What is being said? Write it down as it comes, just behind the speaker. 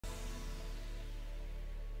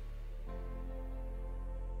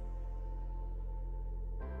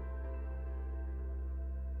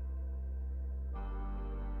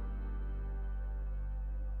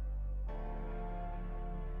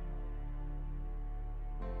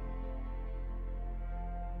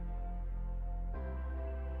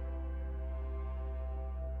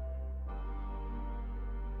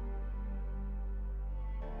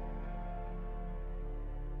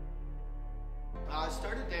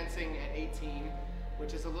started dancing at 18,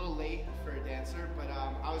 which is a little late for a dancer, but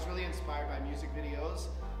I was really inspired by music videos.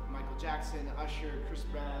 Michael Jackson, Usher, Chris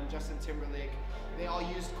Brown, Justin Timberlake, they all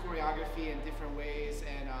used choreography in different ways,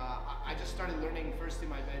 and I just started learning first in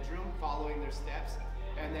my bedroom, following their steps,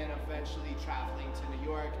 and then eventually traveling to New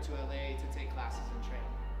York, to LA to take classes and train.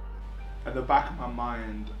 At the back of my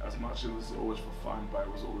mind, as much as it was always for fun, but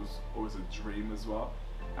it was always a dream as well.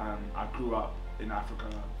 I grew up in Africa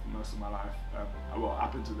for most of my life, well,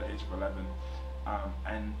 up until the age of 11,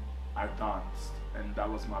 and I danced, and that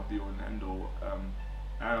was my be-all and end-all.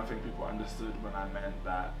 And I don't think people understood when I meant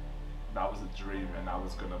that that was a dream and I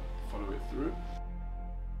was gonna follow it through.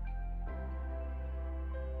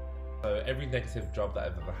 So every negative job that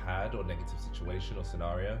I've ever had, or negative situation or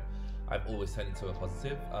scenario, I've always turned into a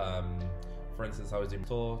positive. For instance, I was doing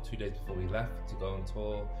tour 2 days before we left to go on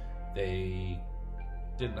tour. They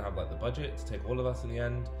didn't have like the budget to take all of us in the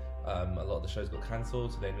end. A lot of the shows got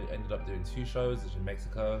cancelled, so they ended up doing 2 shows in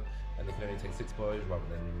Mexico, and they could only take 6 boys rather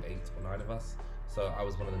than 8 or 9 of us. So I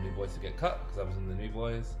was one of the new boys to get cut because I was in the new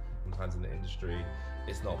boys. Sometimes in the industry,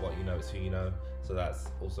 it's not what you know, it's who you know. So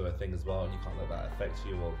that's also a thing as well, and you can't let that affect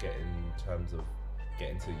you or get in terms of get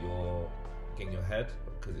in your head,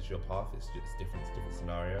 because it's your path, it's different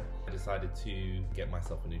scenario. I decided to get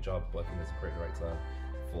myself a new job working as a creative director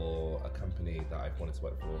for a company that I've wanted to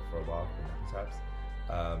work for a while, called Tabs,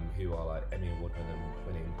 who are like Emmy Award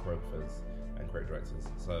winning choreographers and creative directors.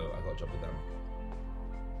 So I got a job with them.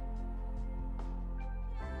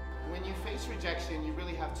 When you face rejection, you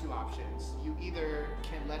really have 2 options. You either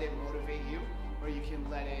can let it motivate you, or you can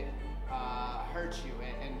let it hurt you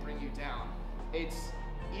and bring you down. It's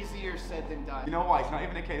easier said than done. You know what, it's not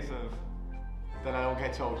even a case of that I don't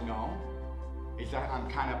get told no, it's that I'm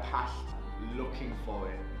kind of past looking for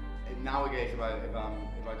it. Nowadays, if I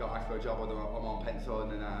got asked for a job or I'm on pencil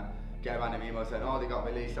and then get a random email saying, oh, they got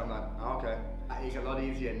released, I'm like, oh, okay. It's a lot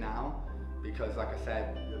easier now, because like I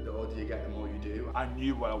said, the older you get, the more you do. I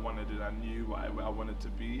knew what I wanted and I knew what I wanted to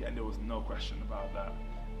be, and there was no question about that.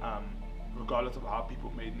 Regardless of how people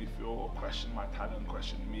made me feel or questioned my talent,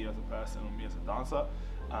 questioned me as a person or me as a dancer,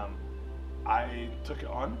 I took it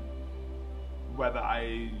on. Whether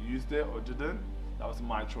I used it or didn't, that was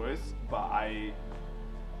my choice, but I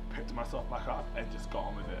picked myself back up and just got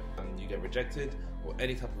on with it. You get rejected, or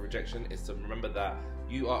any type of rejection, is to remember that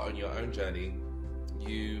you are on your own journey.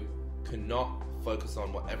 You cannot focus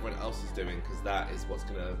on what everyone else is doing, because that is what's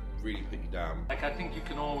going to really put you down. Like, I think you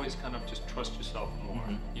can always kind of just trust yourself more,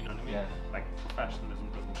 you know what I mean? Yeah. Like, professionalism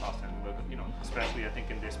doesn't cost anything, but, you know, especially I think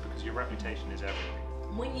in this, because your reputation is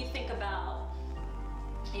everything. When you think about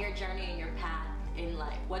your journey and your path in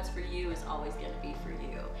life, what's for you is always going to be for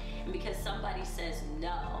you. And because somebody says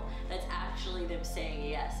no, that's actually them saying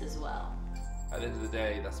yes as well. At the end of the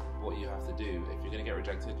day, that's what you have to do. If you're going to get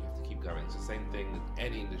rejected, you have to keep going. It's the same thing in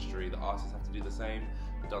any industry. The artists have to do the same,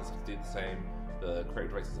 the dancers have to do the same, the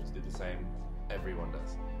creative directors have to do the same. Everyone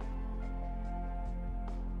does.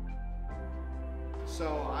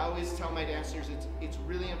 So I always tell my dancers it's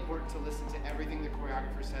really important to listen to everything the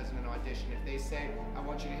choreographer says in an audition. If they say, I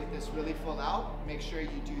want you to hit this really full out, make sure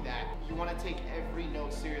you do that. You want to take every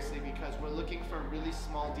note seriously, because we're looking for really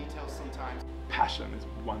small details sometimes. Passion is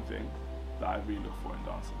one thing that I really look for in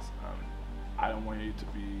dancers. I don't want you to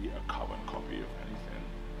be a carbon copy of anything.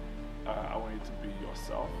 I want you to be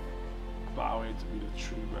yourself, but I want you to be the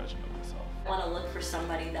true version of yourself. I want to look for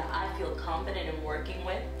somebody that I feel confident in working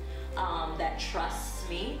with, that trusts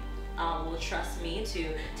me, will trust me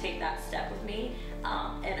to take that step with me,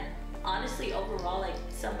 and honestly, overall, like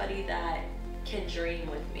somebody that can dream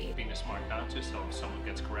with me. Being a smart dancer, so if someone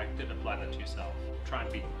gets corrected, apply that to yourself. Try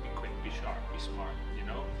and be quick, be sharp, be smart, you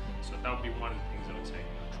know? So that would be one of the things I would say.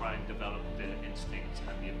 Try and develop the instincts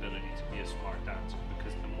and the ability to be a smart dancer,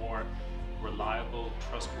 because the more reliable,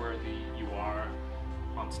 trustworthy you are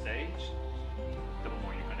on stage, the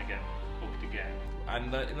more you're going to get booked again.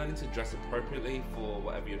 And learning to dress appropriately for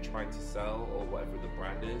whatever you're trying to sell or whatever the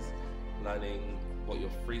brand is. Learning what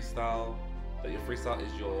your freestyle, that your freestyle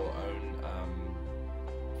is your own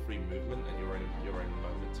free movement and your own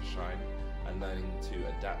moment to shine, and learning to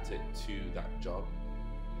adapt it to that job.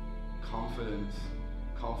 Confidence,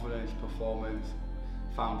 performance,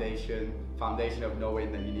 foundation of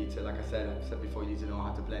knowing that you need to, like I said before, you need to know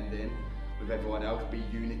how to blend in with everyone else, be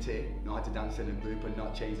unity, know how to dance in a group and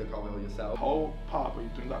not change the choreo yourself. The whole part where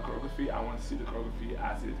you're doing that choreography, I want to see the choreography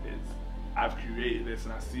as it is. I've created this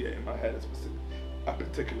and I see it in my head a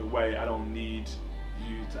particular way. I don't need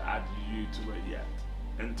you to add you to it yet,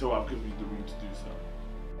 until I've given you the room to do so.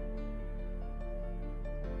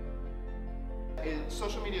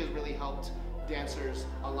 Social media has really helped dancers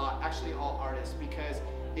a lot, actually all artists, because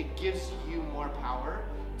it gives you more power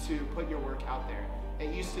to put your work out there.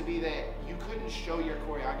 It used to be that you couldn't show your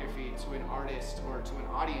choreography to an artist or to an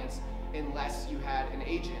audience unless you had an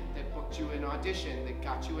agent that booked you an audition, that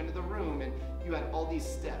got you into the room, and you had all these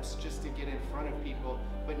steps just to get in front of people.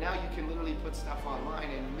 But now you can literally put stuff online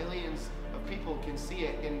and millions of people can see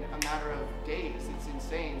it in a matter of days. It's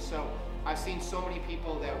insane. So I've seen so many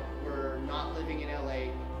people that were not living in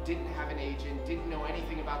LA, didn't have an agent, didn't know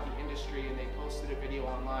anything about the industry, and they posted a video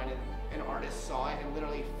online, and an artist saw it and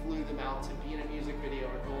literally flew them out to be in a music video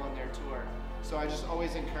or go on their tour. So I just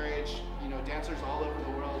always encourage, dancers all over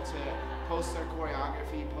the world to post their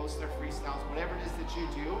choreography, post their freestyles, whatever it is that you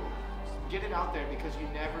do, get it out there, because you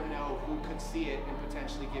never know who could see it and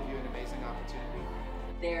potentially give you an amazing opportunity.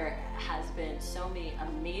 There has been so many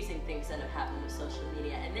amazing things that have happened with social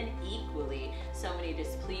media, and then equally so many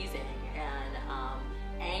displeasing and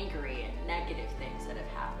angry and negative things that have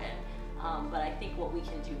happened. But I think what we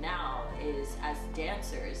can do now is, as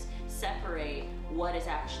dancers, separate what is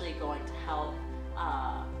actually going to help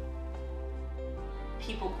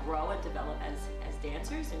people grow and develop as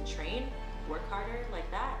dancers and train, work harder like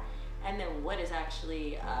that, and then what is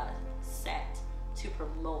actually set to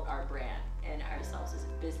promote our brand and ourselves as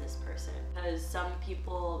a business person. Because some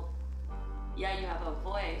people, yeah, you have a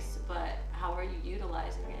voice, but how are you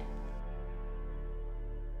utilizing it?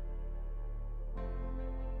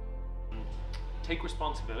 Take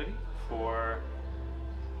responsibility for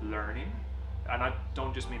learning, and I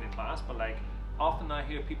don't just mean in class, but like often I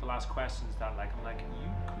hear people ask questions that I'm like, you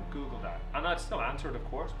could Google that, and I'd still answer it, of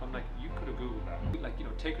course, but I'm like, you could have Googled that. Like,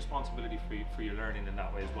 take responsibility for your learning in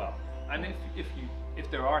that way as well. And if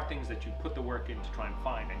there are things that you put the work in to try and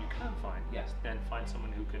find, and you can find, yes, then find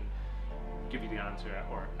someone who can give you the answer,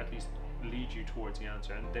 or at least lead you towards the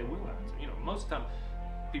answer, and they will answer. Most of the time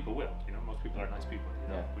people will, most people are nice people,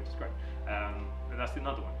 which is great. And that's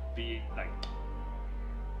another one.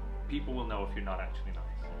 People will know if you're not actually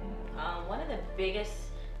nice. One of the biggest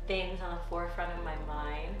things on the forefront of my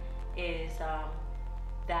mind is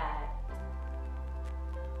that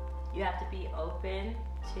you have to be open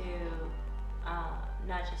to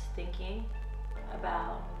not just thinking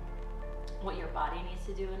about what your body needs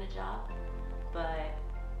to do in a job, but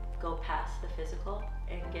go past the physical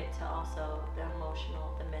and get to also the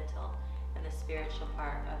emotional, the mental, and the spiritual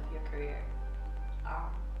part of your career.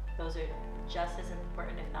 Those are just as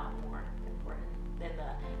important, if not more important, than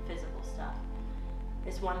the physical stuff.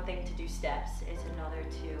 It's one thing to do steps, it's another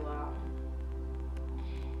to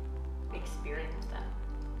experience them.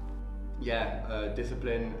 Yeah,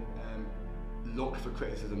 discipline, look for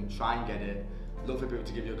criticism, try and get it, look for people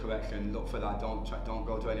to give you a correction, look for that, don't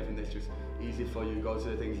go to anything that's just easy for you, go to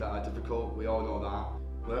the things that are difficult, we all know that.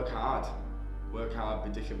 Work hard, be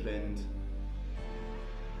disciplined,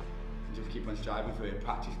 and just keep on striving for it,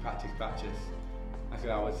 practice. That's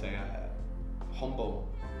what I would say, humble,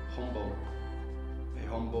 be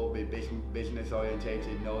humble, be business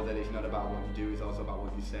orientated, know that it's not about what you do, it's also about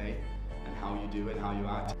what you say, and how you do it, and how you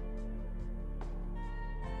act.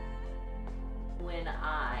 When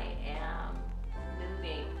I am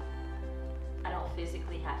moving, I don't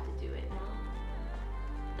physically have to do it now.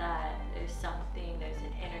 That there's something, there's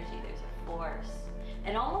an energy, there's a force.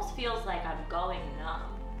 It almost feels like I'm going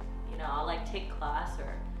numb. I'll take class,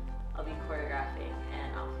 or I'll be choreographing,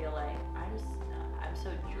 and I'll feel like I'm so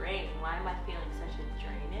drained. Why am I feeling such a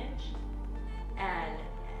drainage?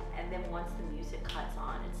 And then once the music cuts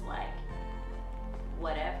on, it's like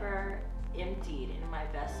whatever emptied in my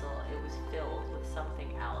vessel, it was filled with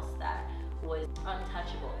something else that was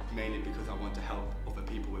untouchable. Mainly because I want to help other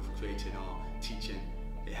people with creating or teaching.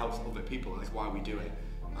 It helps other people, that's why we do it.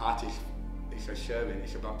 Art is for sharing,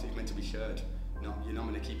 it's meant to be shared. You're not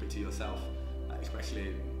going to keep it to yourself,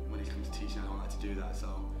 especially when it comes to teaching. I don't like to do that, so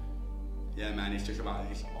yeah man, it's just about,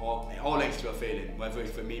 it all links to a feeling, whether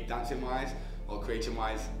it's for me dancing wise or creating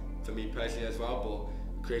wise for me personally as well,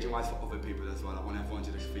 but creating wise for other people as well. I want everyone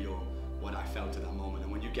to just feel what I felt at that moment,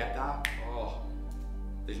 and when you get that,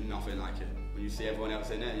 there's nothing like it. When you see everyone else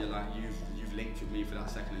in it and you're like, you've linked with me for that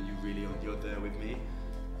second, and you're there with me,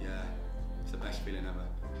 yeah, it's the best feeling ever.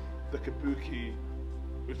 The kabuki,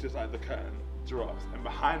 which is like the curtain, drops, and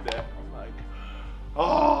behind it I'm like,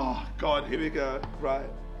 oh god, here we go. Right,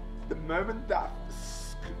 the moment that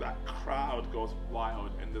crowd goes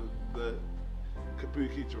wild and the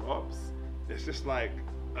kabuki drops, it's just like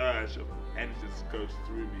urge of energy just goes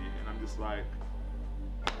through me, and I'm just like,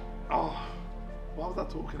 oh, what was I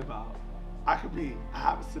talking about? I could be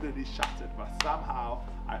absolutely shattered, but somehow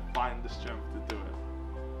I find the strength to do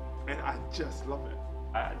it, and I just love it.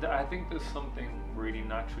 I think there's something really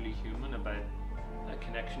naturally human about a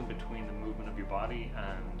connection between the movement of your body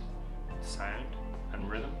and sound and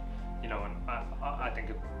rhythm, you know, and I think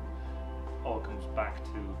it all comes back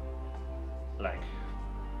to like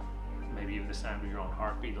maybe even the sound of your own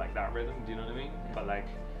heartbeat, like that rhythm, do you know what I mean? But like,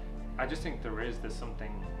 I just think there's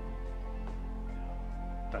something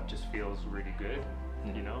that just feels really good,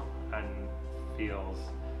 you know, and feels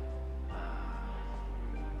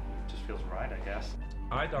just feels right, I guess.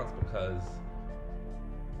 I dance because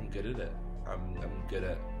I'm good at it. I'm good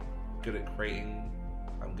at creating.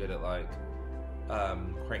 I'm good at like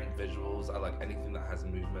creating visuals. I like anything that has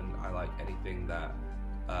movement. I like anything that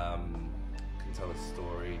can tell a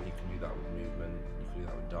story. You can do that with movement. You can do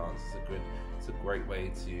that with dance. It's a great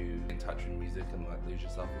way to get in touch with music and like lose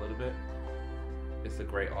yourself a little bit. It's a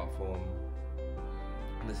great art form,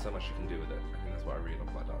 and there's so much you can do with it. I think that's what I really love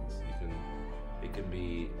about dance. It can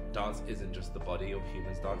be, dance isn't just the body of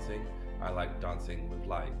humans dancing. I like dancing with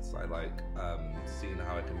lights. I like seeing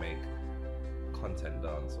how I can make content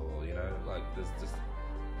dance, or you know, like there's just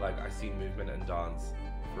like I see movement and dance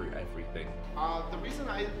through everything. The reason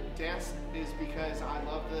I dance is because I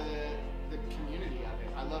love the community of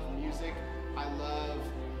it. I love music. I love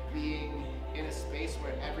being in a space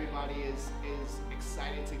where everybody is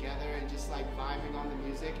excited together and just like vibing on the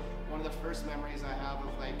music. One of the first memories I have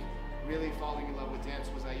of like really falling in love with dance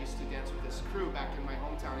was I used to dance with this crew back in my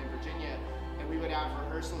hometown in Virginia, and we would have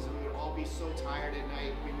rehearsals and we would all be so tired at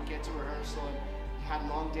night. We would get to rehearsal and had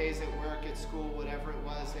long days at work, at school, whatever it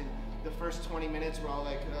was, and the first 20 minutes were all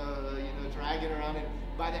like, you know, dragging around, and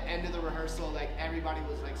by the end of the rehearsal, like everybody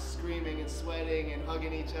was like screaming and sweating and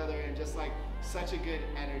hugging each other and just like such a good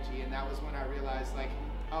energy. And that was when I realized like,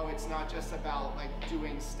 oh, it's not just about like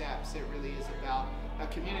doing steps, it really is about a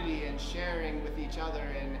community and sharing with each other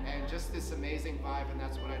and just this amazing vibe. And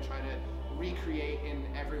that's what I try to recreate in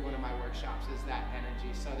every one of my workshops, is that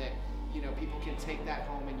energy, so that, you know, people can take that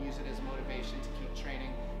home and use it as motivation to keep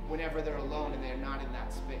training whenever they're alone and they're not in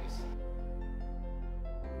that space.